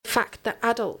fact that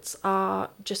adults are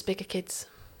just bigger kids.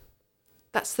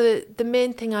 That's the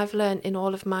main thing I've learned in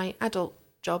all of my adult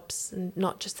jobs and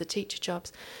not just the teacher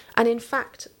jobs. And in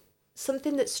fact,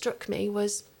 something that struck me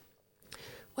was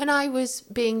when I was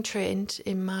being trained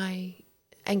in my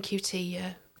NQT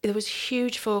year, there was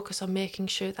huge focus on making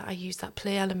sure that I used that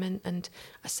play element and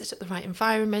I set up the right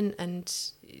environment and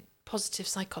positive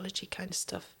psychology kind of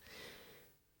stuff.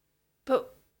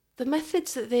 But the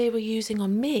methods that they were using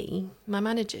on me, my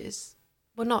managers,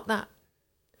 were not that.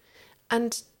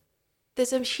 And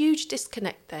there's a huge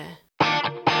disconnect there.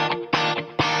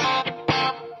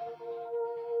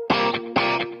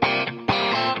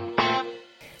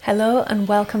 Hello and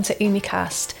welcome to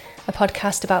UmiCast, a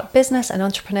podcast about business and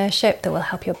entrepreneurship that will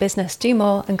help your business do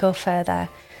more and go further.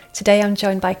 Today I'm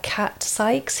joined by Kat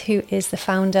Sykes, who is the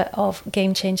founder of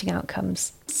Game Changing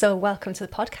Outcomes. So welcome to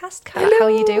the podcast, Kat. Hello. How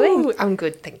are you doing? I'm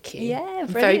good, thank you. Yeah, brilliant.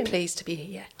 I'm very pleased to be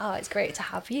here. Oh, it's great to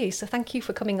have you. So thank you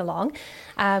for coming along.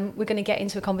 We're going to get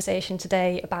into a conversation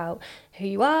today about who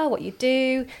you are, what you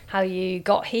do, how you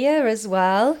got here as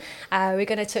well. We're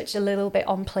going to touch a little bit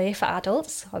on play for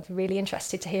adults. I'm really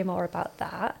interested to hear more about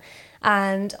that.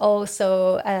 And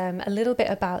also a little bit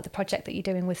about the project that you're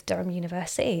doing with Durham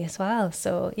University as well.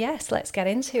 So yes, let's get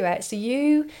into it. So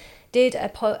you did a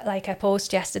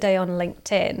post yesterday on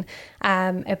LinkedIn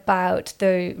about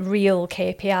the real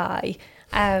KPI.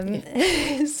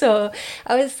 So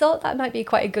I thought that might be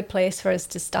quite a good place for us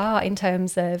to start in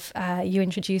terms of you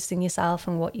introducing yourself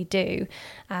and what you do.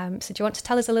 So do you want to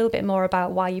tell us a little bit more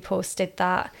about why you posted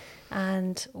that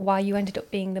and why you ended up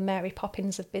being the Mary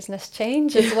Poppins of business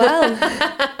change as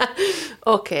well?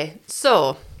 Okay,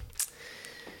 so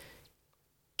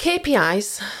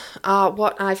KPIs are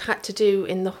what I've had to do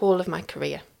in the whole of my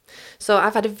career. So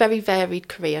I've had a very varied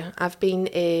career. I've been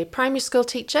a primary school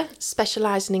teacher,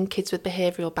 specialising in kids with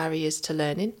behavioural barriers to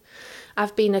learning.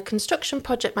 I've been a construction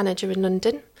project manager in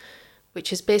London,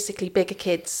 which is basically bigger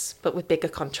kids but with bigger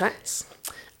contracts.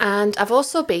 And I've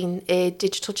also been a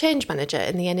digital change manager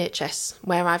in the NHS,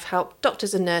 where I've helped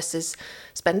doctors and nurses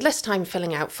spend less time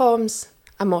filling out forms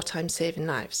and more time saving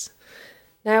lives.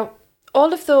 Now,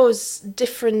 all of those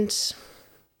different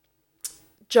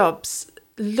jobs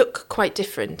look quite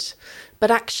different,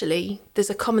 but actually there's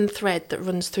a common thread that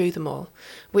runs through them all,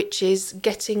 which is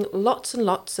getting lots and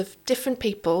lots of different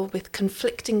people with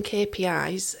conflicting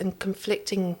KPIs and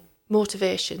conflicting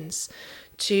motivations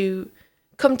to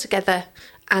come together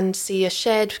and see a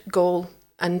shared goal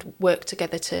and work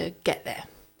together to get there.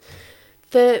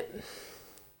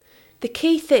 The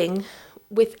key thing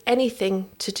with anything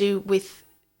to do with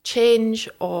change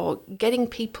or getting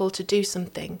people to do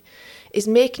something is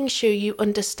making sure you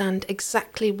understand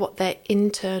exactly what their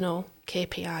internal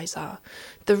KPIs are.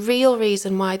 The real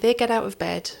reason why they get out of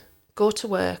bed, go to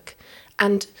work,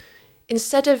 and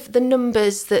instead of the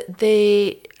numbers that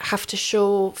they have to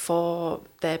show for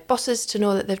their bosses to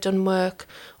know that they've done work,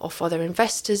 or for their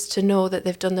investors to know that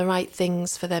they've done the right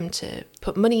things for them to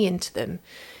put money into them,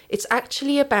 it's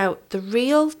actually about the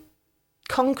real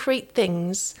concrete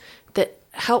things that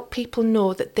help people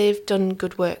know that they've done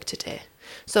good work today.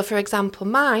 So for example,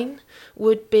 mine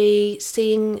would be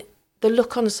seeing the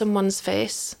look on someone's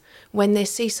face when they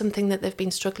see something that they've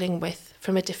been struggling with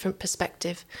from a different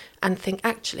perspective and think,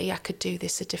 actually, I could do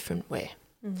this a different way.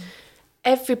 Mm.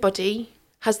 Everybody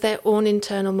has their own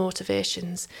internal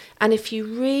motivations. And if you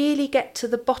really get to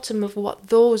the bottom of what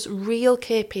those real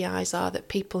KPIs are that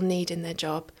people need in their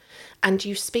job, and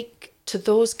you speak to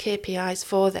those KPIs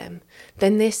for them,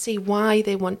 then they see why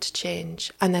they want to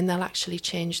change, and then they'll actually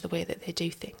change the way that they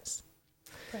do things.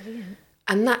 Brilliant.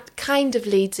 And that kind of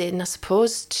leads in, I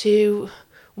suppose, to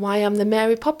why I'm the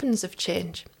Mary Poppins of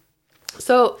change.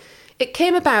 So it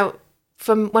came about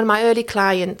from one of my early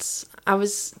clients. I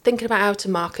was thinking about how to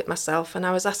market myself, and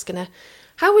I was asking her,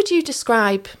 how would you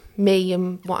describe me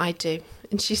and what I do?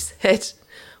 And she said,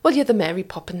 well, you're the Mary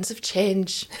Poppins of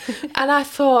change. And I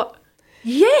thought,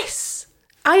 yes,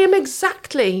 I am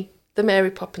exactly the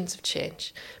Mary Poppins of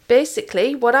change.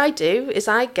 Basically, what I do is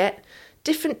I get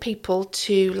different people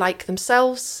to like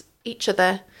themselves, each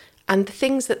other, and the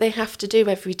things that they have to do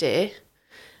every day.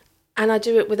 And I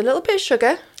do it with a little bit of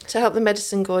sugar to help the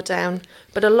medicine go down,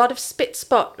 but a lot of spit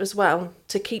spot as well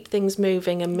to keep things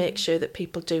moving and make sure that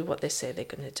people do what they say they're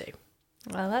going to do.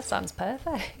 Well, that sounds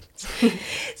perfect.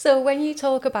 So when you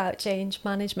talk about change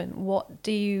management, what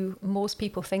do most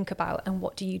people think about and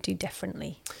what do you do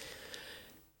differently?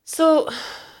 So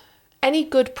any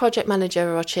good project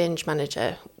manager or change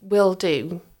manager will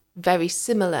do very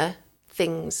similar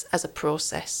things as a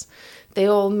process. They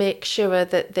all make sure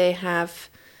that they have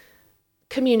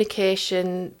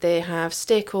communication, they have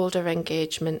stakeholder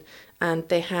engagement, and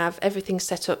they have everything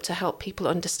set up to help people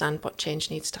understand what change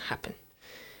needs to happen.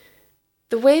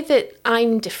 The way that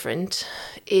I'm different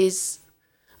is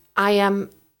I am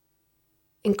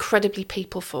incredibly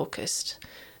people-focused.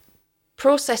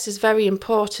 Process is very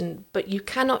important, but you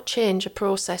cannot change a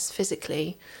process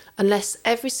physically unless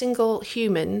every single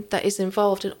human that is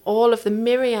involved in all of the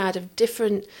myriad of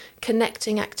different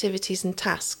connecting activities and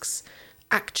tasks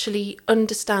actually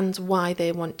understands why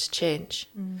they want to change.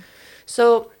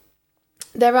 So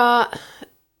I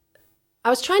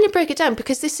was trying to break it down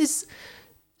because this is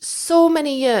so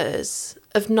many years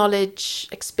of knowledge,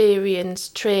 experience,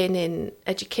 training,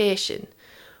 education.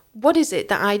 What is it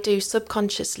that I do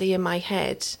subconsciously in my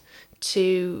head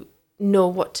to know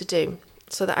what to do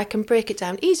so that I can break it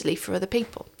down easily for other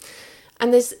people?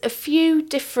 And there's a few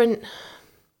different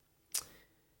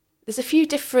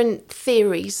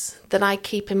theories that I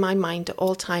keep in my mind at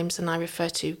all times and I refer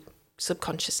to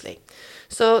subconsciously.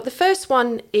 So the first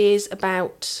one is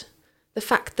about the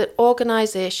fact that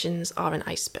organisations are an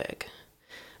iceberg.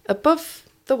 Above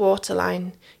the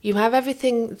waterline, you have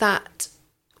everything that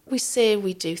we say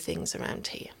we do things around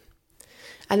here.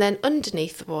 And then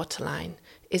underneath the waterline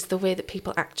is the way that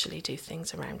people actually do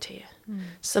things around here.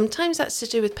 Sometimes that's to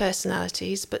do with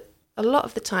personalities, but a lot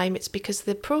of the time it's because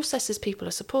the processes people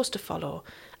are supposed to follow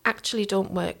actually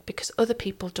don't work because other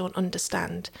people don't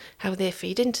understand how they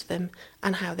feed into them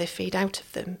and how they feed out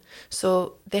of them.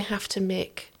 So they have to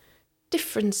make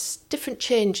different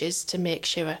changes to make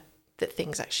sure that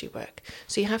things actually work.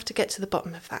 So you have to get to the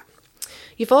bottom of that.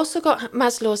 You've also got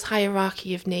Maslow's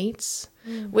hierarchy of needs,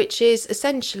 which is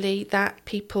essentially that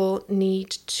people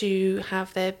need to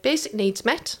have their basic needs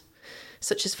met,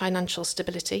 such as financial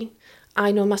stability.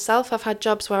 I know myself, I've had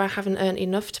jobs where I haven't earned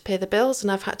enough to pay the bills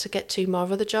and I've had to get 2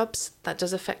 more other jobs. That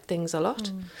does affect things a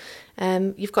lot.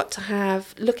 You've got to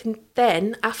have,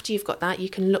 then after you've got that, you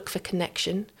can look for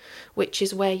connection, which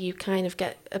is where you kind of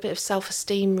get a bit of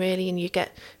self-esteem really, and you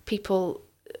get people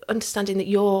understanding that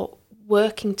you're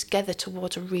working together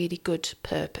towards a really good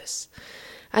purpose.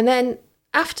 And then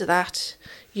after that,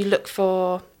 you look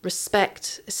for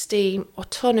respect, esteem,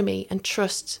 autonomy and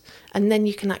trust, and then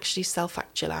you can actually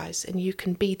self-actualize and you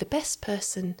can be the best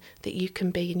person that you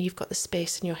can be, and you've got the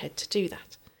space in your head to do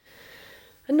that.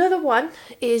 Another one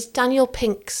is Daniel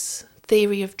Pink's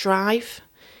theory of drive.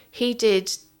 He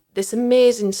did this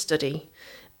amazing study,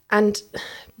 and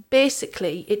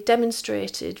basically it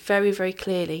demonstrated very, very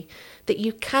clearly that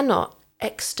you cannot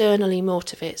externally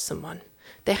motivate someone.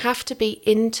 They have to be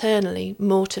internally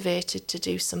motivated to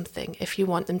do something if you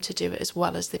want them to do it as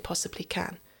well as they possibly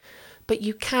can. But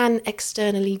you can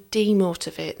externally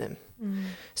demotivate them.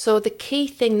 So the key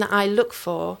thing that I look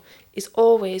for is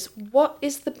always, what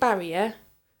is the barrier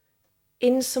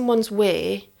in someone's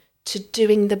way to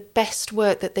doing the best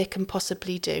work that they can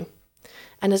possibly do?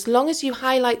 And as long as you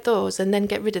highlight those and then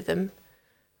get rid of them,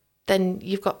 then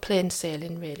you've got plain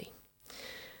sailing really.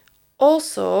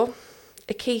 Also,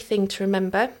 a key thing to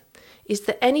remember is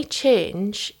that any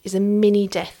change is a mini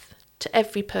death to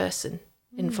every person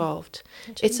involved.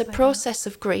 It's a process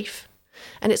of grief,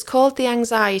 and it's called the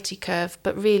anxiety curve,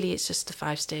 but really it's just the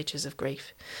 5 stages of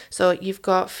grief. So you've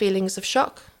got feelings of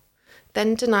shock,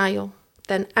 then denial,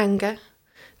 then anger,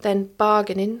 then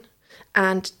bargaining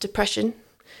and depression,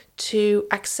 to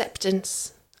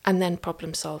acceptance, and then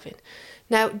problem solving.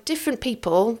 Now, different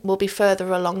people will be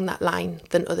further along that line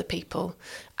than other people,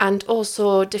 and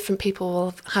also different people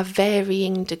will have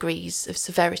varying degrees of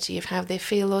severity of how they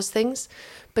feel those things.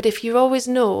 But if you always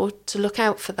know to look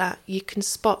out for that, you can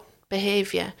spot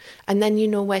behaviour, and then you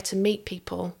know where to meet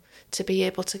people to be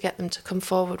able to get them to come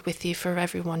forward with you for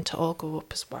everyone to all go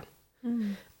up as one.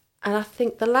 And I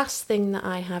think the last thing that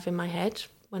I have in my head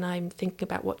when I'm thinking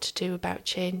about what to do about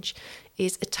change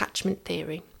is attachment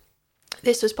theory.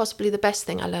 This was possibly the best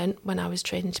thing I learned when I was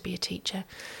training to be a teacher.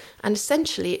 And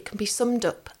essentially it can be summed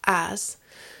up as,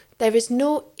 there is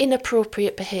no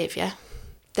inappropriate behaviour,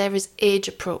 there is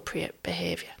age-appropriate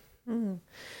behaviour.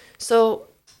 So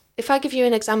if I give you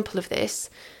an example of this,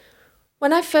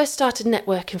 when I first started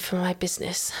networking for my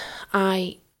business,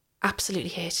 I absolutely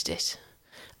hated it.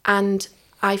 And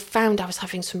I found I was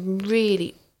having some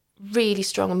really, really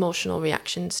strong emotional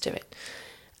reactions to it.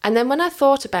 And then when I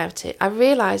thought about it, I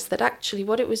realised that actually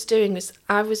what it was doing was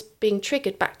I was being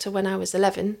triggered back to when I was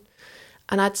 11,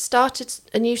 and I'd started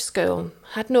a new school,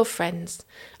 had no friends,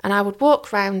 and I would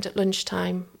walk round at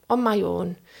lunchtime on my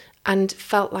own and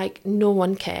felt like no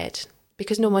one cared,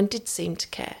 because no one did seem to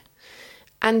care.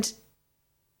 And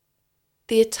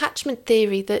the attachment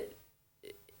theory that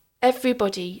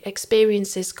everybody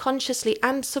experiences consciously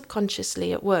and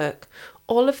subconsciously at work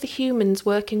all of the humans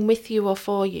working with you or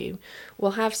for you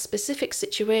will have specific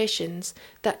situations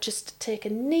that just take a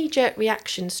knee-jerk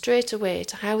reaction straight away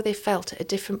to how they felt at a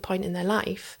different point in their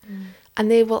life. And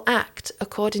they will act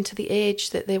according to the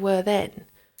age that they were then,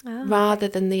 rather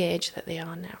than the age that they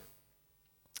are now.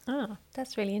 Oh,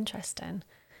 that's really interesting.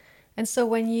 And so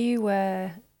when you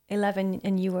were 11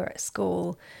 and you were at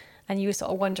school and you were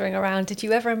sort of wandering around, did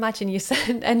you ever imagine you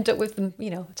end up with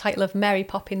the, title of Mary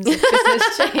Poppins of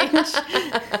business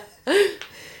change?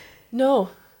 No.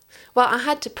 Well, I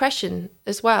had depression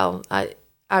as well.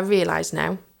 I realise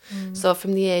now. So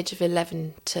from the age of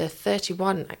 11 to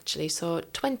 31, actually. So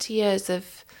 20 years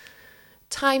of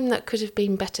time that could have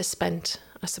been better spent,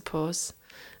 I suppose.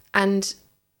 And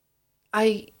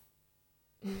I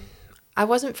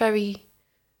wasn't very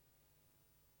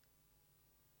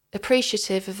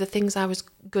appreciative of the things I was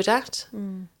good at,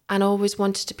 and always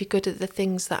wanted to be good at the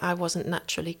things that I wasn't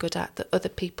naturally good at, that other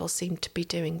people seemed to be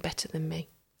doing better than me.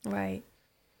 Right.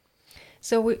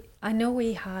 So I know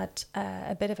we had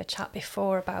a bit of a chat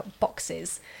before about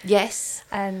boxes. Yes.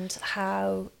 And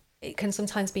how it can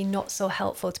sometimes be not so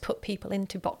helpful to put people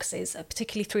into boxes,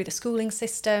 particularly through the schooling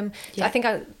system. Yeah. So I think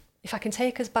if I can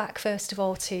take us back, first of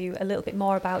all, to a little bit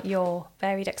more about your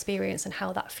varied experience and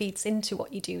how that feeds into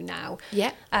what you do now.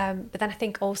 Yeah. But then I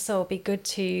think also it'd be good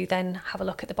to then have a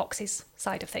look at the boxes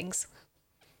side of things.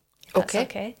 Okay.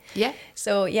 That's okay. Yeah.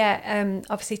 So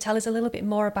obviously tell us a little bit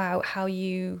more about how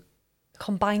you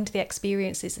combined the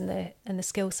experiences and the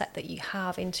skill set that you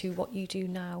have into what you do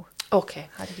now. Okay.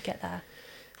 How did you get there?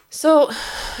 So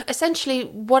essentially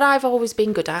what I've always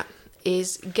been good at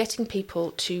is getting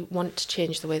people to want to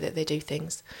change the way that they do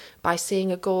things by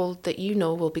seeing a goal that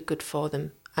will be good for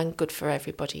them and good for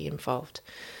everybody involved.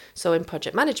 So in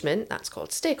project management, that's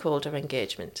called stakeholder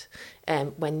engagement.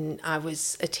 When I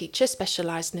was a teacher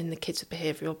specialising in the kids with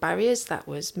behavioural barriers, that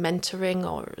was mentoring,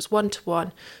 or it was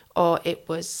one-to-one, or it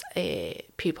was a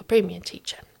pupil premium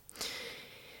teacher.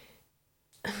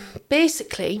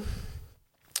 Basically,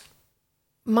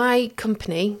 my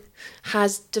company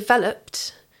has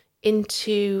developed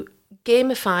into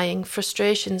gamifying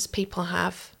frustrations people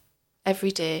have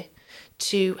every day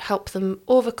to help them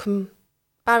overcome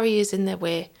barriers in their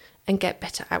way and get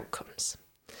better outcomes.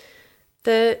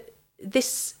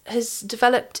 This has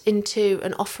developed into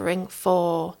an offering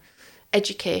for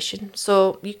education.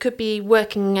 So you could be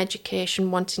working in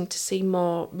education wanting to see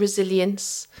more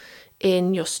resilience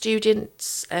in your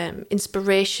students,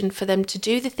 inspiration for them to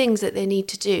do the things that they need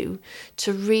to do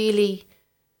to really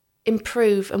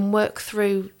improve and work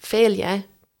through failure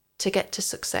to get to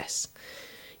success.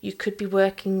 You could be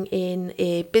working in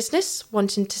a business,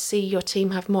 wanting to see your team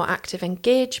have more active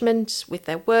engagement with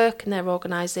their work and their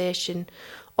organisation.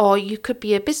 Or you could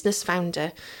be a business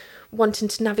founder, wanting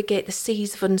to navigate the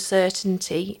seas of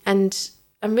uncertainty and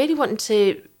really wanting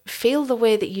to feel the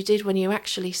way that you did when you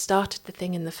actually started the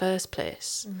thing in the first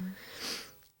place.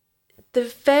 The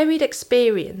varied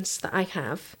experience that I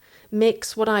have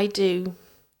makes what I do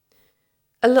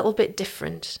a little bit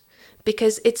different,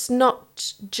 because it's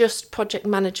not just project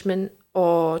management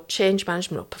or change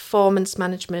management or performance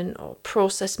management or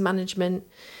process management.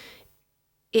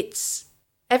 It's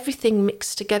everything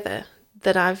mixed together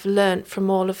that I've learned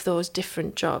from all of those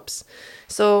different jobs.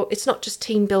 So it's not just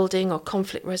team building or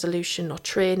conflict resolution or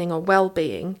training or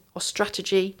well-being or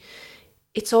strategy.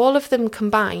 It's all of them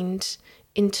combined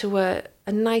into a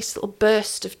nice little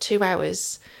burst of 2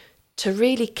 hours to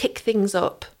really kick things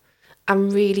up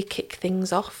and really kick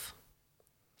things off.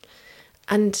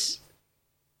 And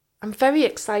I'm very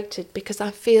excited because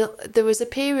I feel there was a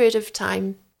period of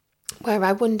time where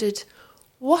I wondered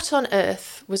what on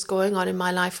earth was going on in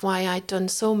my life, why I'd done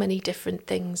so many different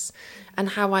things and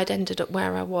how I'd ended up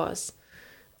where I was.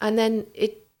 And then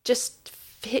it just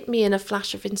hit me in a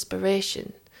flash of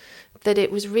inspiration that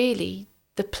it was really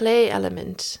the play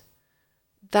element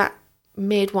that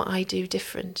made what I do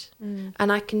different.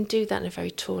 And I can do that in a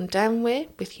very toned down way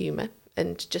with humour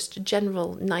and just a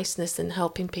general niceness in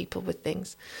helping people with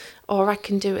things. Or I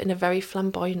can do it in a very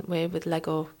flamboyant way with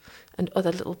Lego and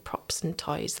other little props and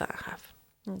toys that I have.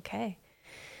 Okay.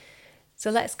 So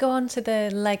let's go on to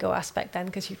the Lego aspect then,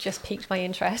 because you've just piqued my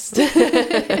interest.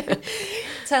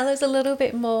 Tell us a little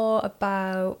bit more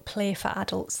about play for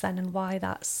adults then and why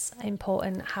that's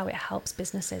important, how it helps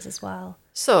businesses as well.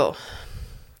 So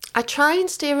I try and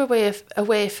steer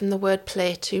away from the word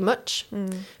play too much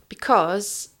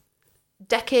because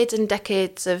decades and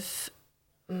decades of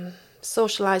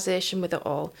socialisation with it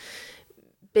all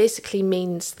basically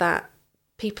means that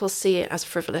people see it as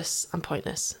frivolous and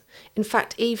pointless. In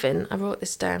fact, even, I wrote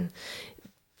this down,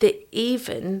 they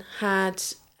even had,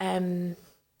 the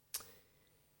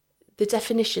the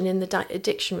definition in the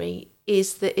dictionary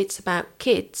is that it's about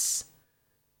kids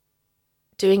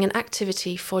doing an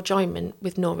activity for enjoyment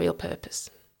with no real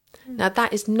purpose. Now,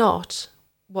 that is not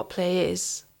what play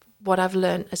is, what I've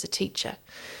learned as a teacher.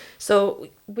 So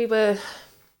we were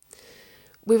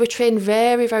trained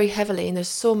very, very heavily, and there's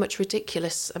so much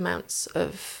ridiculous amounts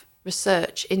of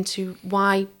research into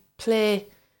why play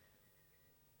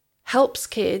helps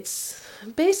kids.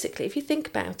 Basically, if you think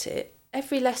about it,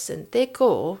 every lesson, they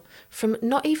go from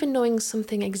not even knowing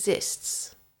something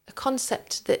exists, a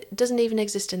concept that doesn't even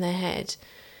exist in their head,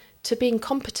 to being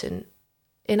competent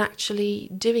in actually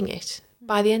doing it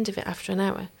by the end of it after an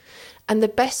hour. And the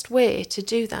best way to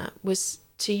do that was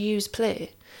to use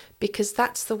play, because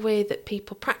that's the way that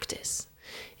people practice.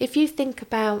 If you think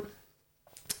about,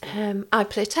 I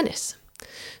play tennis.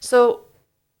 So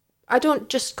I don't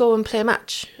just go and play a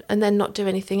match and then not do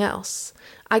anything else.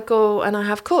 I go and I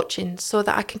have coaching so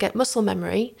that I can get muscle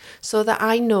memory, so that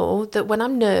I know that when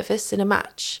I'm nervous in a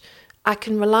match, I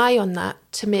can rely on that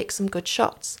to make some good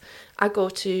shots. I go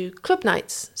to club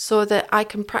nights so that I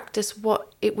can practice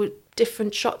what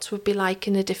different shots would be like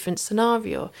in a different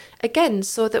scenario. Again,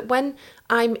 so that when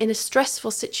I'm in a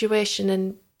stressful situation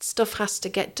and stuff has to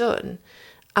get done,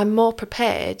 I'm more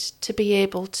prepared to be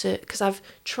able to, because I've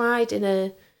tried in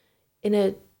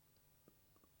a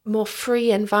more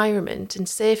free environment and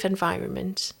safe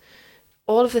environment,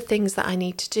 all of the things that I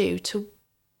need to do to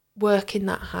work in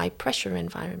that high pressure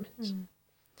environment.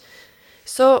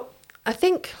 So I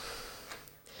think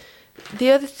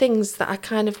the other things that I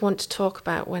kind of want to talk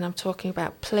about when I'm talking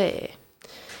about play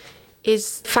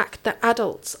is the fact that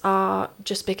adults are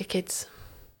just bigger kids.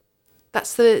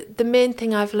 That's the main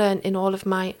thing I've learned in all of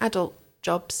my adult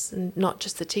jobs, and not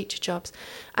just the teacher jobs.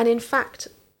 And in fact,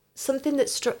 something that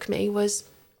struck me was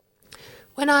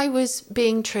when I was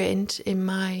being trained in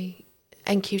my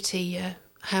NQT year,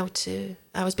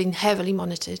 I was being heavily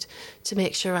monitored to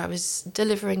make sure I was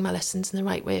delivering my lessons in the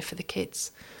right way for the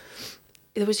kids.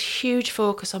 There was huge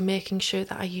focus on making sure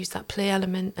that I used that play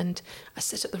element and I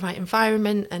set up the right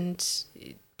environment and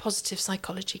positive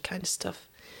psychology kind of stuff.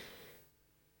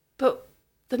 But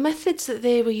the methods that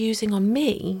they were using on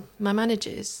me, my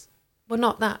managers, were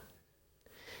not that.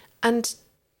 And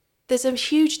there's a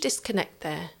huge disconnect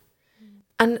there.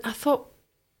 And I thought,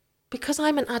 because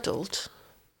I'm an adult,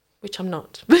 which I'm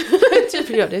not, to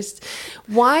be honest,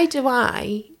 why do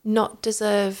I not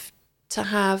deserve to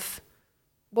have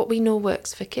what we know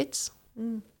works for kids?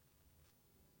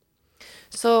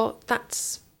 So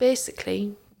that's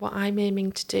basically what I'm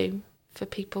aiming to do for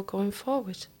people going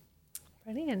forward.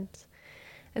 Brilliant.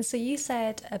 And so you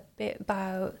said a bit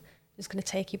about, just going to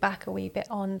take you back a wee bit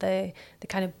on the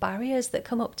kind of barriers that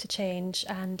come up to change,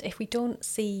 and if we don't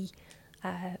see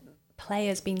play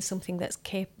as being something that's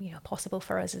possible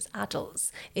for us as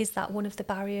adults, is that one of the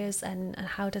barriers, and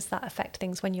how does that affect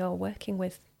things when you're working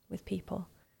with people?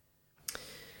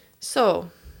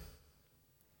 So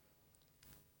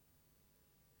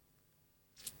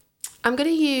I'm going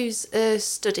to use a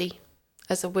study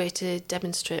as a way to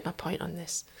demonstrate my point on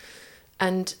this,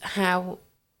 and how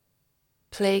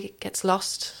play gets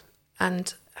lost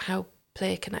and how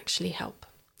play can actually help.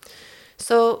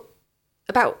 So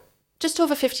about just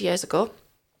over 50 years ago,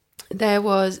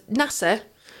 NASA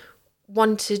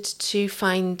wanted to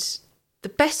find the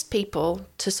best people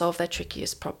to solve their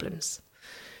trickiest problems.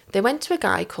 They went to a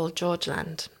guy called George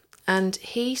Land, and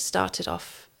he started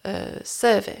off a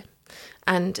survey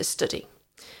and a study.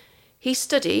 He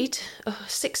studied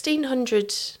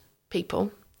 1,600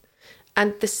 people,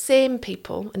 and the same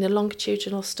people in a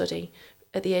longitudinal study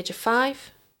at the age of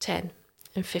 5, 10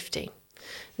 and 15.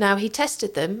 Now, he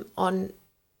tested them on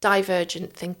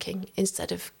divergent thinking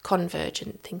instead of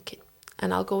convergent thinking.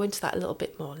 And I'll go into that a little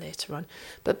bit more later on.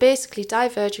 But basically,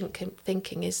 divergent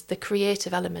thinking is the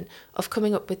creative element of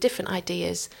coming up with different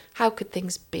ideas. How could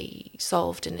things be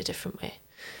solved in a different way?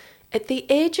 At the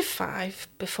age of 5,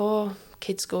 before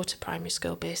kids go to primary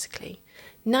school, basically,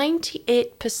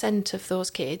 98% of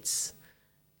those kids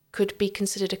could be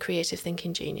considered a creative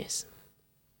thinking genius.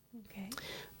 Okay.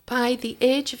 By the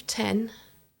age of 10,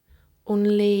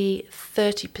 only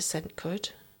 30%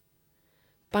 could.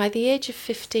 By the age of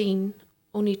 15,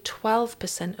 only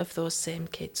 12% of those same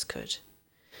kids could.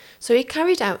 So he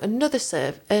carried out another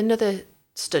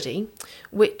study,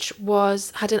 which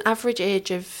had an average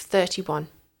age of 31,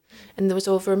 and there was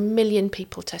over 1 million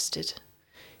people tested.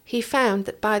 He found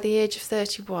that by the age of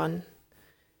 31,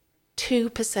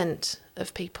 2%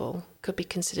 of people could be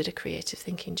considered a creative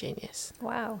thinking genius.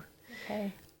 Wow.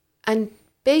 Okay. And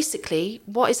basically,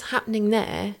 what is happening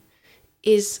there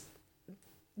is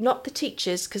not the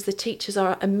teachers, because the teachers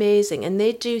are amazing and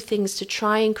they do things to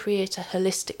try and create a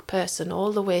holistic person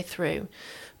all the way through,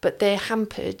 but they're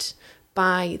hampered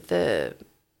by the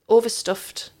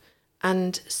overstuffed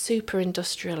and super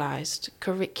industrialized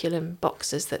curriculum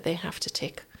boxes that they have to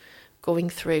tick going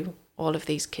through all of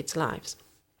these kids' lives.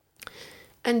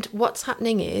 And what's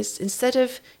happening is, instead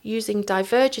of using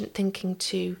divergent thinking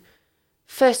to,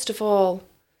 first of all,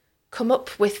 come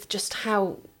up with just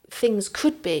how things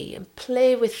could be and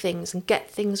play with things and get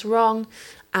things wrong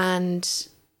and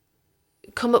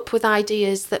come up with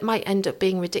ideas that might end up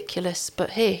being ridiculous,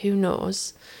 but hey, who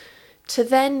knows, to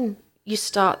then you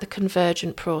start the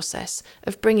convergent process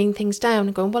of bringing things down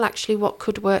and going, well, actually, what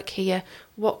could work here?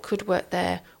 What could work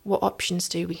there? What options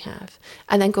do we have?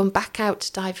 And then going back out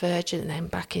to divergent and then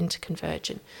back into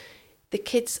convergent. The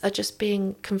kids are just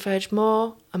being converged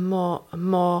more and more and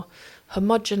more,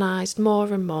 homogenized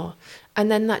more and more.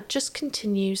 And then that just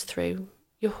continues through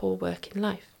your whole working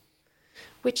life,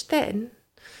 which then,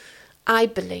 I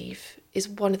believe, is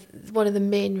one of the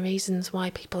main reasons why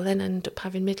people then end up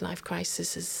having midlife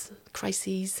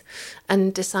crises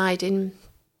and deciding,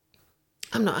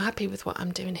 I'm not happy with what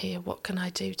I'm doing here. What can I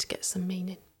do to get some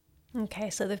meaning? Okay,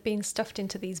 so they've been stuffed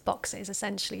into these boxes,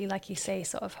 essentially, like you say,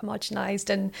 sort of homogenized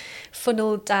and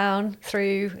funneled down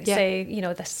through, say,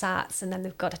 the SATs, and then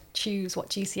they've got to choose what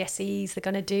GCSEs they're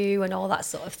going to do and all that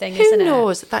sort of thing, isn't it? Who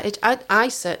knows at that age? I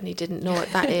certainly didn't know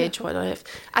at that age what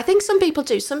I think some people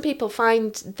do. Some people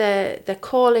find their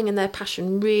calling and their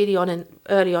passion really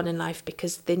early on in life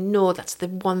because they know that's the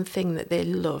one thing that they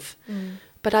love.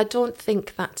 But I don't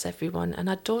think that's everyone, and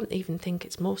I don't even think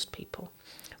it's most people.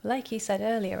 Like you said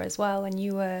earlier as well, when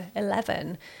you were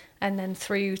 11 and then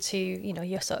through to,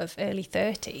 your sort of early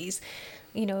 30s,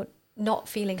 not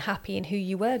feeling happy in who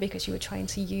you were because you were trying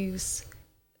to use,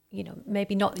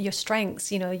 maybe not your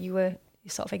strengths, you were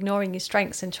sort of ignoring your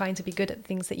strengths and trying to be good at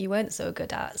things that you weren't so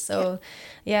good at. So,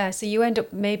 so you end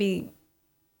up maybe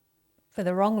for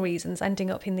the wrong reasons ending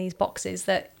up in these boxes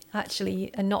that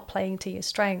actually are not playing to your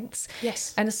strengths.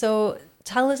 Yes. And so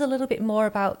tell us a little bit more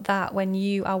about that when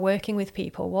you are working with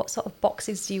people. What sort of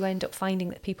boxes do you end up finding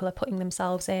that people are putting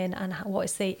themselves in, and what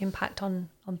is the impact on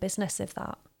business of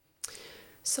that?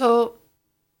 So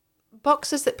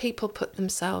boxes that people put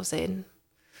themselves in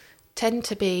tend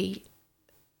to be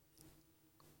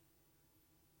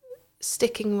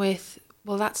sticking with,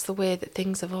 well, that's the way that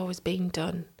things have always been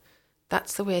done.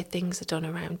 That's the way things are done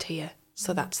around here.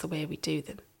 So that's the way we do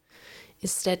them.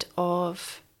 Instead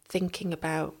of thinking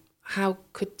about how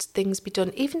could things be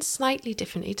done even slightly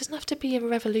differently. It doesn't have to be a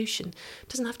revolution. It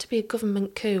doesn't have to be a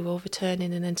government coup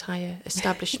overturning an entire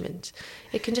establishment.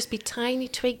 It can just be tiny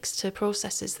tweaks to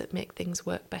processes that make things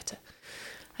work better.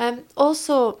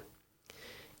 Also,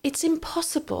 it's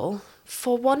impossible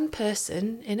for one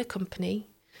person in a company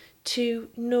to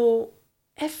know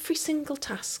every single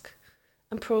task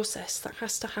and process that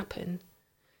has to happen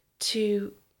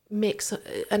to make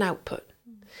an output.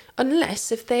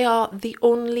 Unless if they are the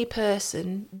only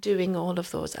person doing all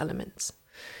of those elements.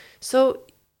 So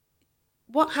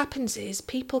what happens is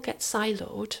people get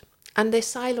siloed, and they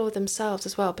silo themselves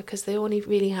as well because they only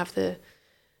really have the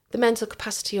mental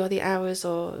capacity or the hours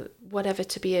or whatever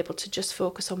to be able to just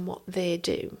focus on what they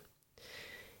do.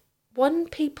 When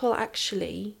people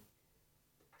actually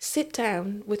sit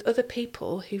down with other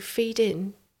people who feed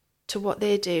in to what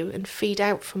they do and feed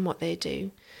out from what they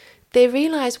do, they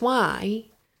realise why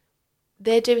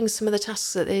they're doing some of the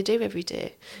tasks that they do every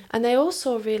day. And they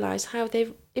also realise how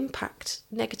they impact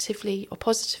negatively or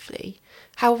positively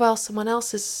how well someone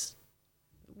else's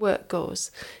work goes.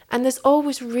 And there's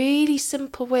always really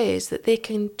simple ways that they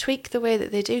can tweak the way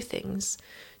that they do things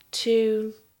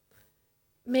to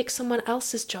make someone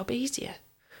else's job easier,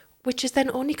 which is then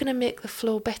only going to make the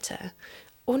flow better,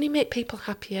 only make people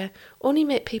happier, only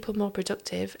make people more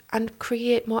productive and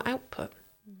create more output.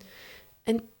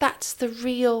 And that's the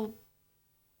real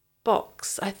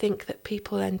box I think that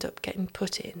people end up getting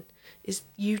put in, is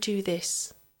you do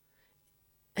this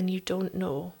and you don't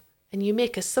know, and you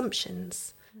make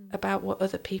assumptions about what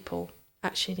other people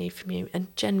actually need from you,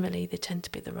 and generally they tend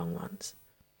to be the wrong ones.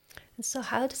 And so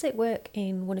how does it work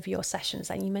in one of your sessions?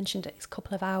 And you mentioned it's a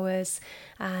couple of hours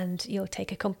and you'll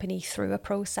take a company through a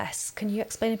process. Can you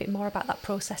explain a bit more about that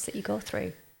process that you go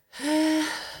through?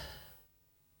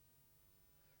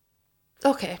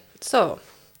 Okay, so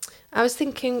I was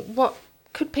thinking, what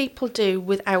could people do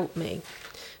without me?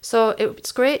 So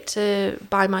it's great to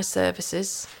buy my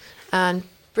services and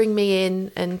bring me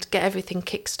in and get everything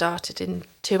kick-started in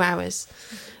 2 hours.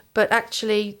 But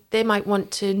actually, they might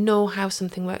want to know how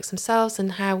something works themselves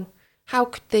and how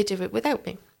could they do it without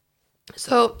me.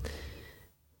 So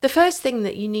the first thing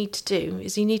that you need to do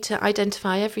is you need to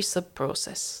identify every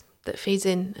sub-process that feeds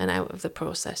in and out of the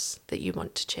process that you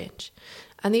want to change.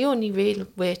 And the only real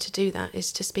way to do that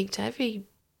is to speak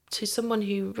to someone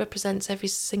who represents every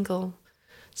single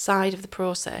side of the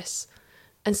process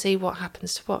and see what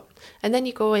happens to what. And then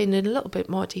you go in a little bit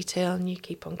more detail and you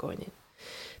keep on going in.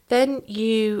 Then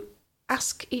you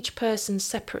ask each person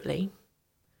separately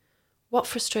what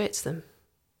frustrates them.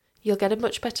 You'll get a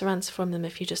much better answer from them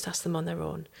if you just ask them on their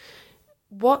own.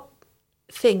 What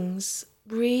things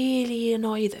really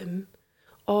annoy them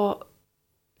or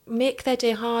make their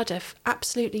day harder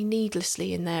absolutely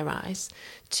needlessly in their eyes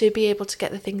to be able to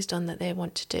get the things done that they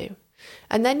want to do.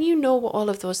 And then you know what all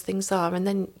of those things are, and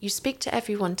then you speak to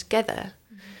everyone together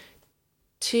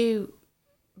to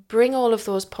bring all of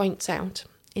those points out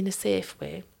in a safe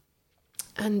way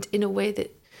and in a way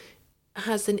that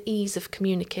has an ease of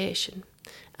communication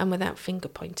and without finger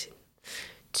pointing,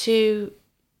 to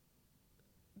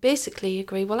basically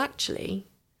agree, well, actually,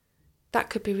 that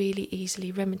could be really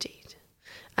easily remedied.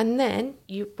 And then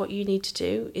what you need to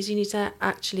do is you need to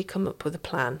actually come up with a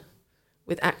plan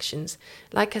with actions.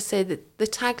 Like I said, the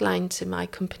tagline to my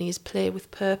company is play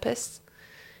with purpose.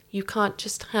 You can't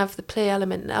just have the play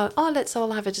element, let's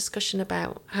all have a discussion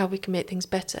about how we can make things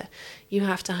better. You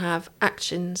have to have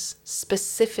actions,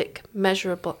 specific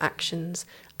measurable actions,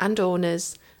 and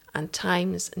owners and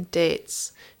times and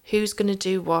dates, who's going to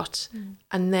do what,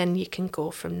 and then you can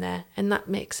go from there. And that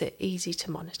makes it easy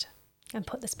to monitor. And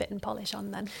put the spit and polish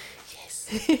on then.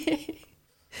 Yes.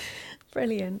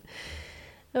 Brilliant.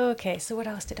 Okay, so what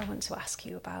else did I want to ask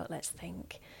you about? Let's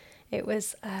think. It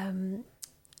was,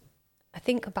 I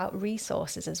think about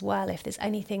resources as well. If there's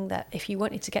anything that, if you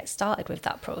wanted to get started with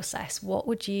that process, what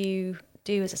would you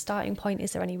do as a starting point?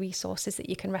 Is there any resources that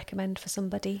you can recommend for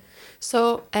somebody?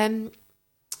 So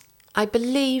I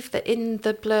believe that in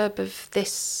the blurb of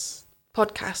this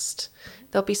podcast,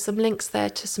 there'll be some links there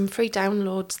to some free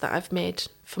downloads that I've made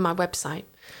for my website,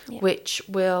 which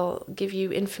will give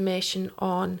you information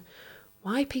on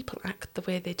why people act the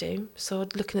way they do. So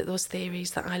looking at those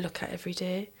theories that I look at every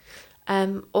day.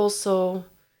 Also,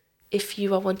 if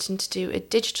you are wanting to do a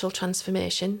digital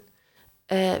transformation,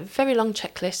 a very long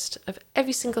checklist of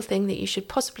every single thing that you should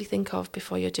possibly think of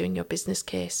before you're doing your business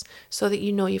case, so that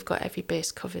you know you've got every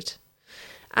base covered.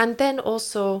 And then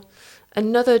also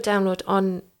another download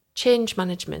on change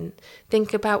management.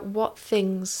 Think about what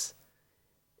things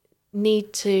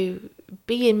need to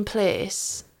be in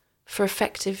place for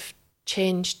effective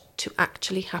change to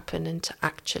actually happen and to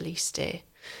actually stay.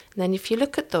 And then if you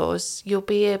look at those, you'll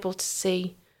be able to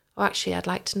see, oh, actually, I'd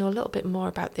like to know a little bit more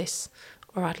about this,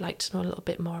 or I'd like to know a little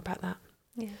bit more about that.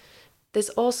 Yeah. There's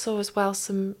also as well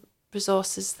some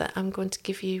resources that I'm going to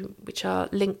give you, which are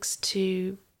links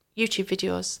to YouTube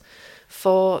videos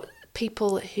for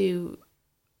people who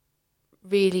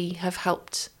really have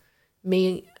helped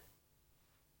me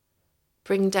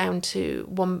bring down to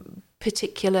one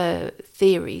particular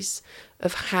theories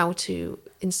of how to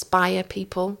inspire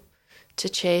people to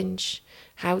change,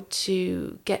 how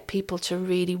to get people to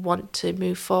really want to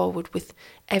move forward with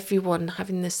everyone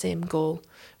having the same goal,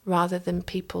 rather than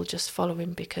people just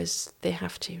following because they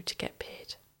have to get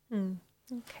paid.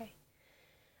 Okay.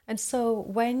 And so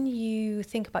when you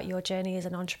think about your journey as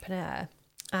an entrepreneur,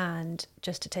 and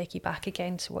just to take you back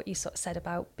again to what you sort of said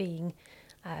about being,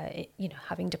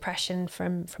 having depression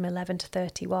from 11 to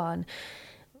 31,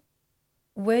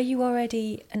 were you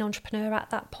already an entrepreneur at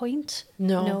that point?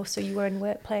 No. So you were in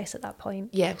workplace at that point?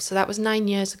 Yeah, so that was 9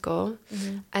 years ago.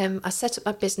 I set up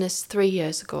my business 3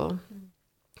 years ago.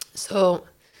 So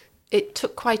it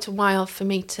took quite a while for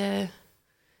me to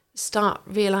start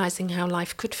realising how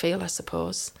life could feel, I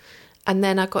suppose. And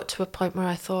then I got to a point where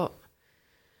I felt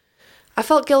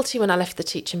guilty when I left the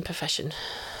teaching profession,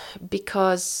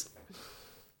 because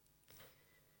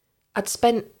I'd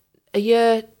spent a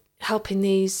year helping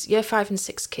these year 5 and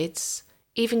 6 kids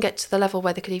even get to the level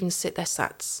where they could even sit their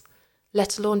SATs,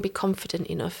 let alone be confident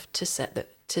enough to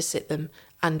sit them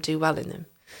and do well in them.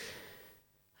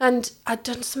 And I'd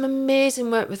done some amazing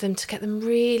work with them to get them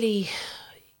really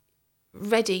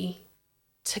ready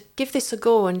to give this a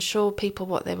go and show people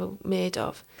what they were made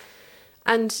of.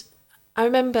 And I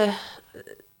remember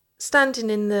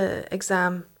standing in the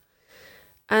exam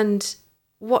and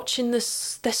watching their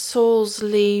souls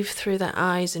leave through their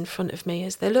eyes in front of me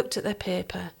as they looked at their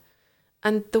paper.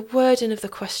 And the wording of the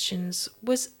questions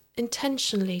was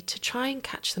intentionally to try and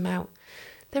catch them out.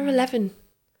 They're 11.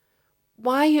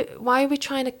 Why are we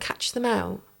trying to catch them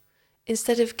out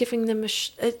instead of giving them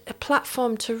a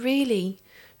platform to really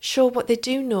show what they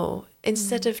do know,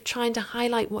 instead of trying to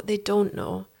highlight what they don't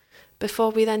know,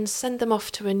 before we then send them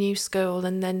off to a new school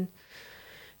and then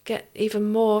get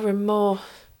even more and more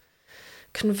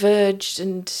converged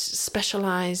and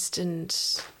specialised and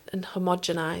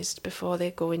homogenised before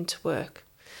they go into work.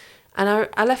 And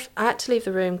I had to leave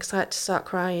the room because I had to start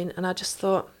crying, and I just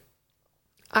thought,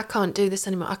 I can't do this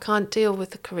anymore. I can't deal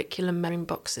with the curriculum measuring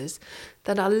boxes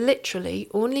that are literally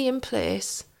only in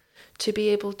place to be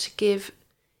able to give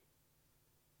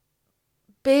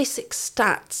basic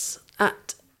stats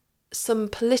at some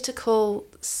political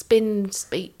spin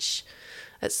speech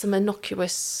at some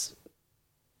innocuous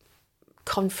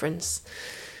conference.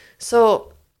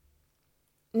 So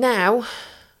now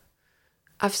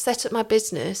I've set up my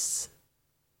business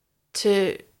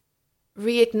to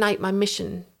reignite my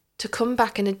mission, to come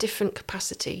back in a different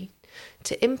capacity,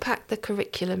 to impact the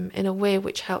curriculum in a way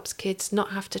which helps kids not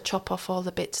have to chop off all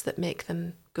the bits that make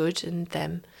them good and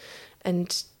them,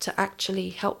 and to actually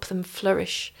help them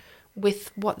flourish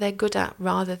with what they're good at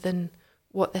rather than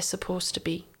what they're supposed to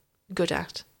be good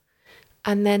at.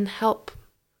 And then help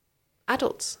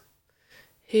adults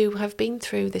who have been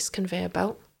through this conveyor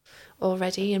belt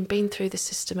already and been through the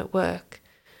system at work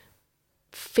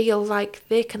feel like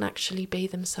they can actually be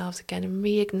themselves again and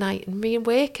reignite and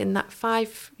reawaken that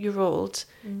 5-year-old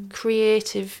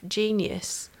creative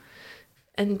genius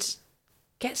and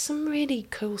get some really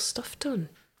cool stuff done.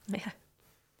 Yeah.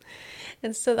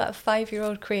 And so that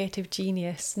 5-year-old creative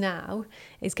genius now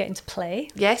is getting to play.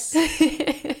 Yes.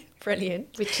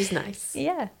 Brilliant. Which is nice.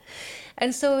 Yeah.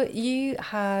 And so you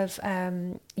have,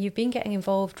 you've been getting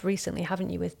involved recently, haven't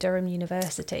you, with Durham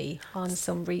University on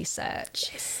some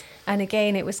research? Yes. And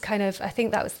again, it was kind of, I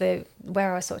think that was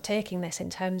where I was sort of taking this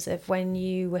in terms of when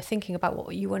you were thinking about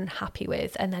what you were unhappy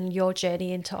with and then your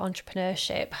journey into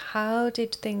entrepreneurship. How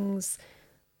did things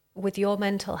with your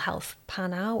mental health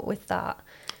pan out with that?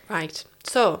 Right.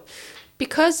 So,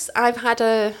 because I've had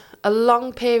a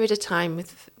long period of time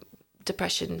with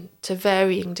depression to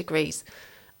varying degrees,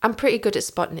 I'm pretty good at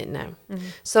spotting it now.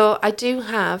 So I do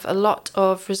have a lot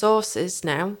of resources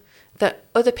now that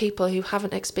other people who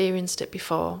haven't experienced it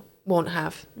before won't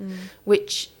have,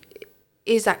 which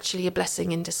is actually a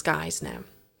blessing in disguise now.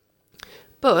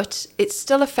 But it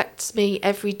still affects me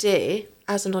every day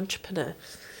as an entrepreneur.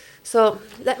 So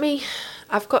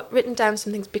I've got written down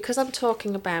some things because I'm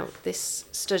talking about this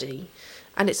study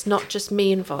and it's not just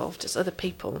me involved, it's other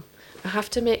people. I have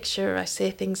to make sure I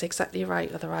say things exactly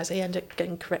right, otherwise I end up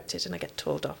getting corrected and I get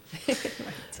told off.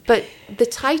 Right. But the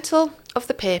title of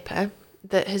the paper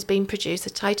that has been produced, the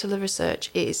title of the research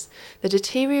is The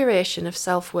Deterioration of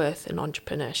Self-Worth in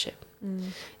Entrepreneurship.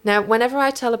 Now, whenever I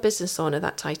tell a business owner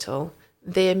that title,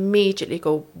 they immediately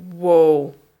go,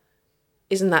 whoa,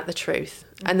 isn't that the truth?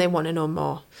 And they want to know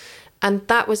more. And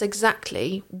that was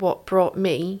exactly what brought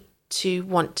me to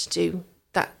want to do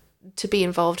that, to be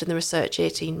involved in the research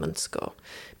 18 months ago,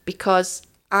 because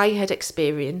I had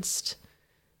experienced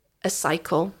a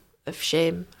cycle of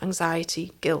shame,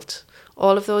 anxiety, guilt,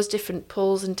 all of those different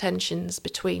pulls and tensions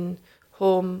between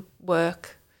home,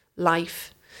 work,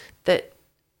 life, that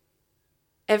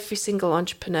every single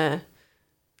entrepreneur,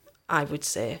 I would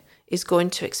say, is going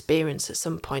to experience at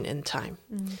some point in time.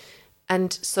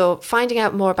 And so finding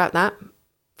out more about that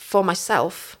for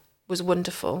myself was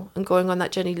wonderful, and going on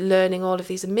that journey, learning all of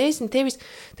these amazing theories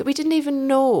that we didn't even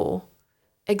know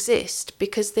exist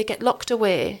because they get locked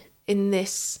away in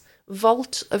this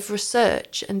vault of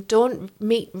research and don't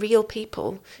meet real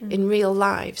people in real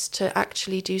lives to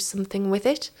actually do something with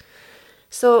it.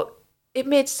 So it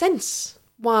made sense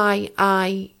why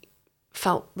I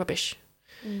felt rubbish.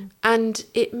 And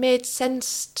it made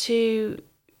sense to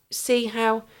see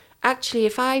how actually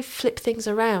if I flip things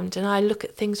around and I look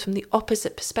at things from the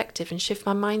opposite perspective and shift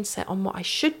my mindset on what I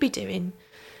should be doing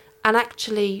and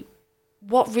actually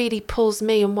what really pulls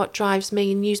me and what drives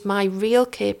me, and use my real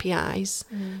KPIs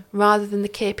rather than the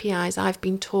KPIs I've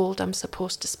been told I'm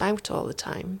supposed to spout all the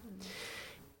time,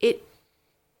 it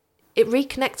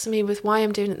reconnects me with why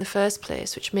I'm doing it in the first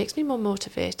place, which makes me more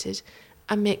motivated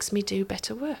and makes me do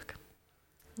better work.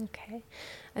 Okay.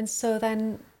 And so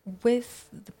then with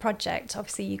the project,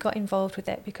 obviously you got involved with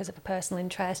it because of a personal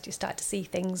interest, you start to see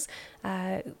things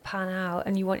pan out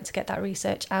and you wanted to get that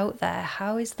research out there.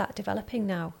 How is that developing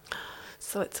now?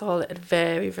 So it's all at a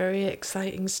very, very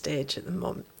exciting stage at the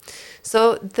moment.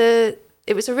 So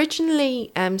it was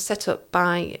originally set up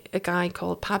by a guy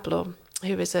called Pablo,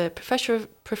 who is a professor of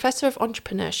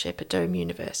entrepreneurship at Durham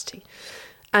University.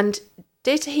 And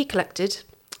data he collected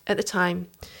at the time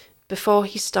before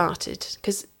he started,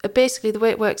 because basically the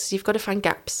way it works is you've got to find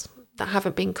gaps that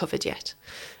haven't been covered yet.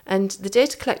 And the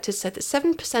data collectors said that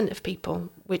 7% of people,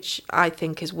 which I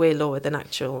think is way lower than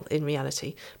actual in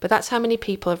reality, but that's how many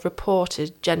people have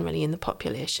reported generally in the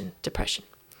population depression.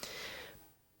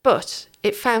 But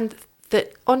it found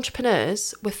that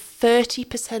entrepreneurs were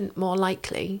 30% more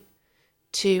likely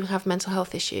to have mental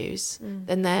health issues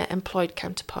than their employed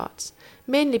counterparts,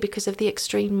 mainly because of the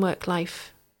extreme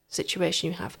work-life situation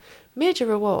you have. Major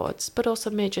rewards, but also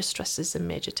major stresses and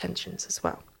major tensions as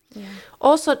well. Yeah.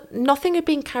 Also, nothing had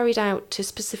been carried out to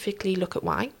specifically look at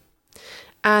why.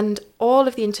 And all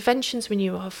of the interventions we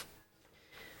knew of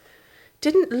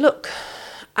didn't look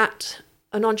at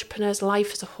an entrepreneur's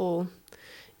life as a whole.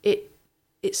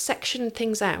 It sectioned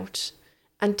things out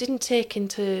and didn't take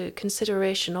into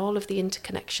consideration all of the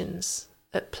interconnections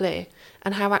at play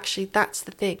and how actually that's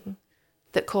the thing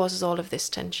that causes all of this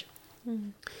tension.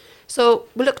 So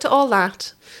we looked at all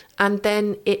that, and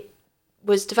then it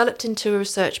was developed into a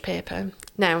research paper.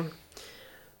 Now,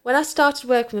 when I started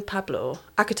working with Pablo,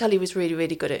 I could tell he was really,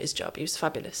 really good at his job. He was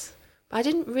fabulous. But I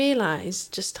didn't realise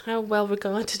just how well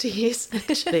regarded he is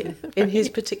actually in his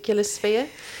particular sphere.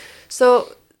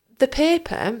 So the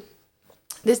paper,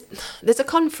 there's a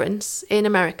conference in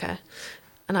America,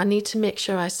 and I need to make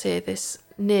sure I say this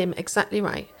name exactly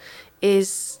right,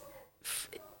 it's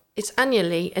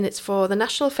annually, and it's for the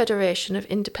National Federation of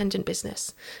Independent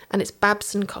Business, and it's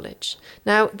Babson College.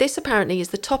 Now, this apparently is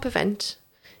the top event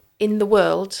in the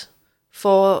world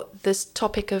for this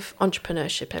topic of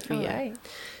entrepreneurship every year. Right.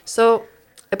 So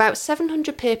about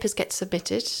 700 papers get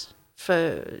submitted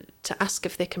to ask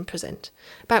if they can present.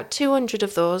 About 200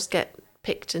 of those get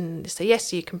picked and they say,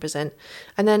 yes, you can present.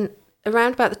 And then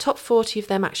around about the top 40 of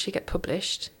them actually get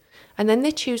published. And then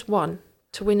they choose one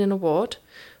to win an award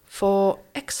for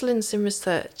excellence in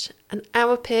research. And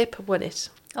our paper won it.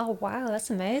 Oh, wow, that's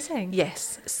amazing.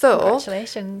 Yes. So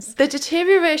congratulations. The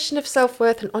Deterioration of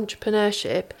Self-Worth and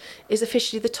Entrepreneurship is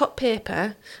officially the top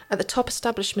paper at the top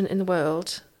establishment in the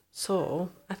world. So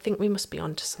I think we must be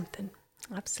onto something.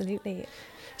 Absolutely.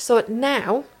 So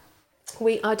now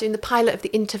we are doing the pilot of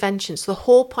the intervention. So the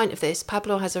whole point of this,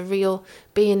 Pablo has a real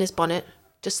bee in his bonnet,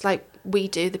 just like we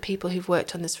do, the people who've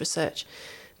worked on this research,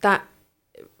 that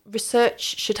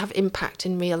research should have impact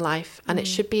in real life, and it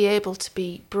should be able to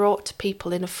be brought to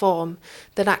people in a form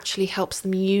that actually helps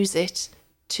them use it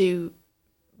to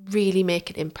really make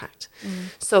an impact.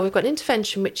 So we've got an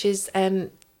intervention which is,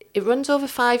 it runs over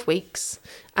 5 weeks,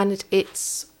 and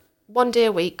it's 1 day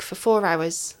a week for 4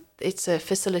 hours. It's a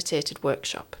facilitated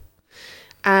workshop.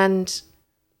 And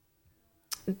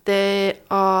the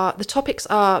topics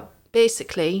are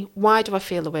basically, why do I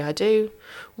feel the way I do?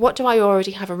 What do I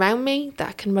already have around me that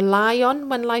I can rely on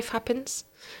when life happens?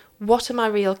 What are my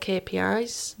real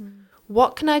KPIs?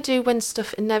 What can I do when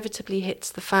stuff inevitably hits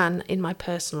the fan in my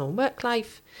personal work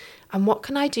life? And what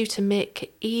can I do to make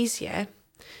it easier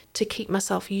to keep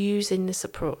myself using this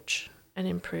approach and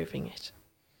improving it?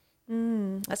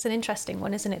 That's an interesting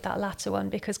one, isn't it, that latter one?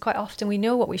 Because quite often we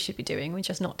know what we should be doing, we're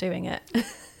just not doing it.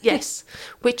 Yes,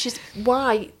 which is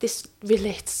why this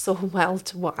relates so well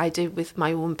to what I do with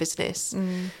my own business,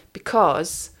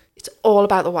 because it's all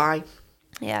about the why.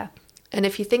 Yeah. And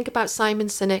if you think about Simon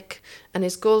Sinek and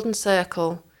his golden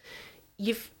circle,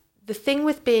 the thing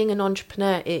with being an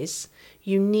entrepreneur is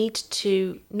you need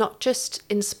to not just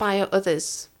inspire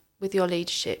others with your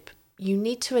leadership. You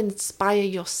need to inspire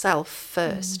yourself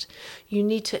first. You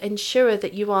need to ensure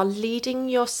that you are leading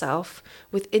yourself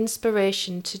with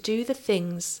inspiration to do the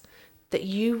things that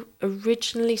you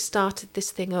originally started this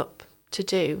thing up to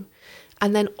do.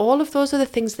 And then all of those other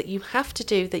things that you have to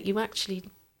do that you actually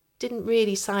didn't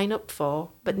really sign up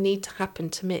for but need to happen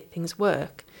to make things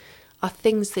work are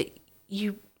things that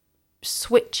you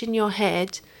switch in your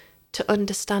head to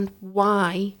understand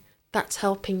why that's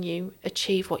helping you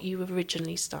achieve what you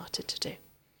originally started to do.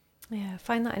 Yeah, I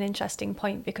find that an interesting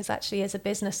point, because actually as a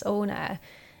business owner,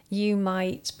 you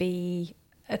might be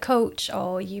a coach,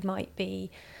 or you might be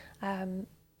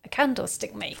a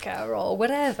candlestick maker or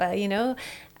whatever, you're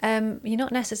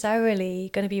not necessarily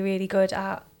going to be really good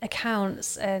at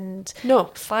accounts and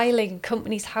filing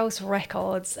companies' house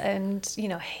records and,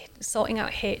 sorting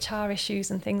out HR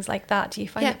issues and things like that. Do you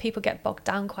find that people get bogged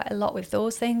down quite a lot with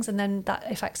those things, and then that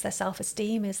affects their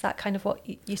self-esteem? Is that kind of what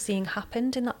you're seeing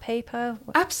happened in that paper?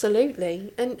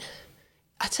 Absolutely. And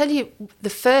I tell you, the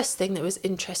first thing that was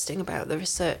interesting about the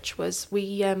research was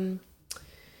we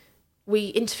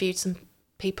interviewed some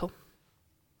people,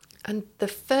 and the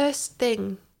first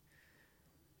thing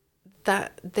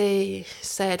that they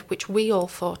said, which we all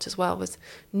thought as well, was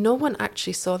no one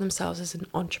actually saw themselves as an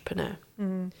entrepreneur.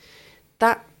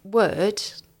 That word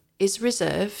is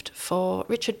reserved for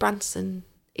Richard Branson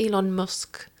Elon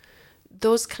Musk,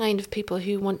 those kind of people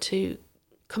who want to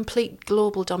complete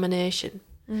global domination.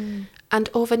 And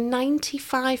over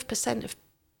 95% of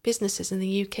businesses in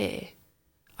the UK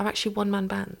are actually one-man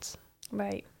bands.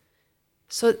 Right.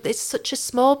 So it's such a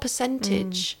small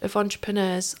percentage of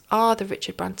entrepreneurs are the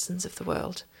Richard Bransons of the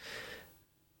world.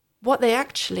 What they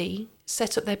actually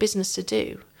set up their business to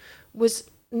do was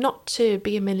not to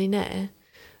be a millionaire,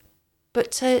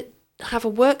 but to have a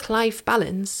work-life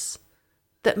balance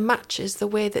that matches the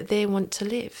way that they want to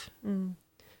live.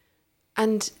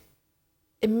 And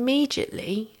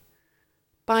immediately,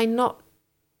 by not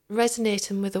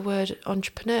resonating with the word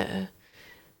entrepreneur,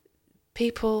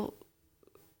 people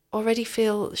already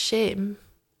feel shame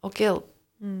or guilt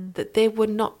that they would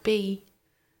not be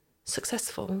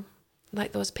successful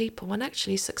like those people, when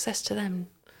actually success to them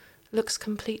looks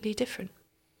completely different.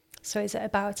 So is it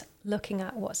about looking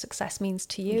at what success means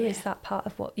to you? Yeah. Is that part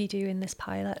of what you do in this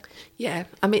pilot? Yeah,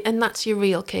 I mean, and that's your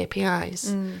real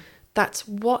KPIs. That's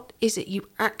what is it you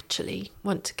actually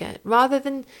want to get, rather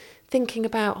than thinking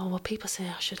about, oh, well, people say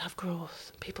I should have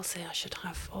growth. People say I should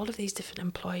have all of these different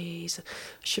employees. I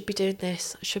should be doing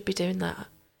this. I should be doing that.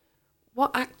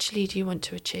 What actually do you want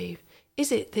to achieve?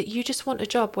 Is it that you just want a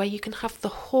job where you can have the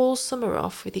whole summer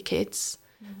off with your kids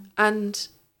and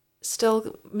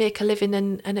still make a living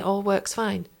and it all works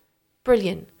fine?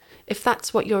 Brilliant. If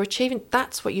that's what you're achieving,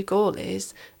 that's what your goal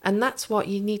is, and that's what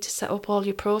you need to set up all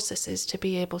your processes to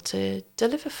be able to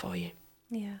deliver for you.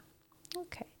 Yeah.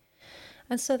 Okay.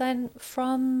 And so then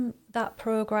from that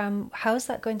programme, how's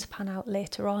that going to pan out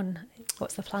later on?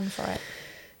 What's the plan for it?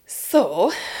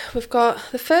 So we've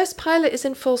got the first pilot is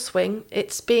in full swing.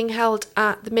 It's being held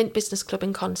at the Mint Business Club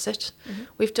in Concert.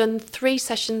 We've done 3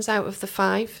 sessions out of the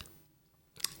 5.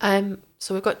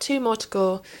 So we've got 2 more to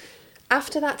go.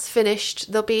 After that's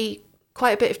finished, there'll be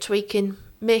quite a bit of tweaking,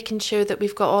 making sure that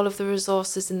we've got all of the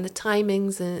resources and the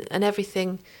timings and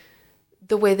everything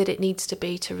the way that it needs to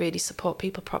be to really support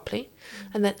people properly.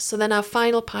 And then our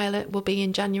final pilot will be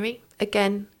in January,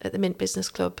 again at the Mint Business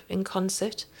Club in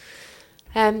Concert.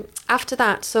 After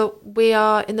that, so we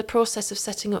are in the process of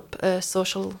setting up a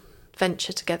social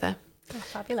venture together. Oh,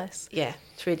 fabulous. Yeah,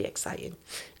 it's really exciting.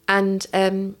 And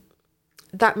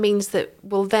that means that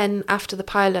we'll then, after the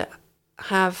pilot,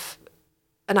 have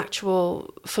an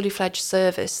actual fully fledged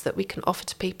service that we can offer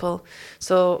to people.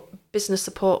 So business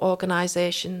support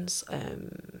organisations,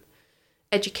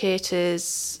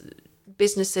 educators,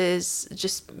 businesses,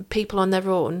 just people on their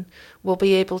own will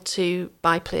be able to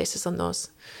buy places on those.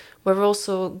 We're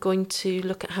also going to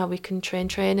look at how we can train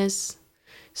trainers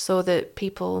so that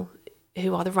people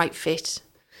who are the right fit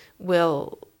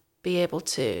will be able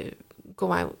to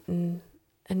go out and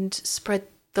spread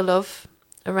the love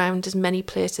around as many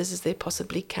places as they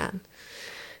possibly can.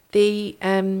 The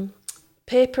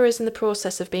paper is in the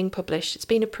process of being published. It's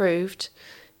been approved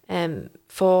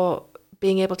for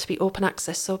being able to be open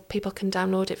access, so people can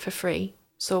download it for free.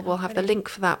 So we'll have the link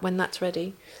for that when that's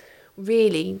ready.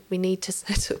 Really, we need to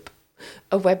set up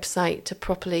a website to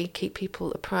properly keep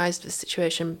people apprised of the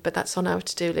situation, but that's on our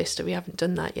to-do list, and we haven't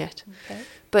done that yet. Okay.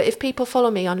 But if people follow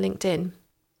me on LinkedIn,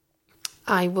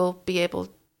 I will be able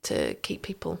to keep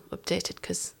people updated,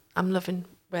 because I'm loving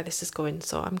where this is going,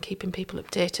 so I'm keeping people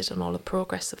updated on all the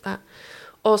progress of that.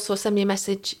 Also, send me a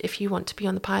message if you want to be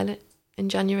on the pilot in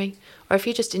January, or if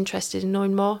you're just interested in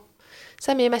knowing more,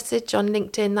 send me a message on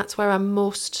LinkedIn. That's where I'm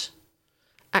most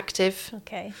active.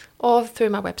 Okay. Or through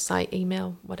my website,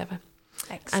 email, whatever.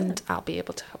 Excellent. And I'll be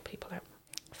able to help people out.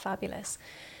 Fabulous.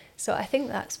 So I think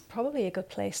that's probably a good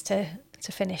place to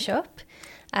finish up.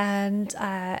 And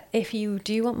if you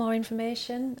do want more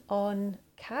information on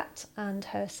Kat and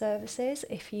her services,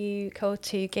 if you go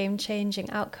to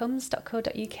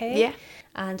gamechangingoutcomes.co.uk, Yeah.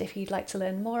 and if you'd like to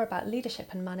learn more about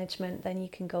leadership and management, then you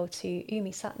can go to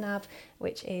Umi Satnav,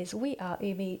 which is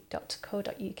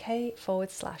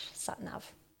weareumi.co.uk/satnav.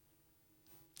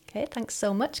 Okay, thanks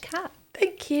so much, Kat.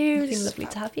 Thank you. It's been lovely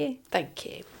to have you. Thank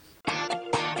you.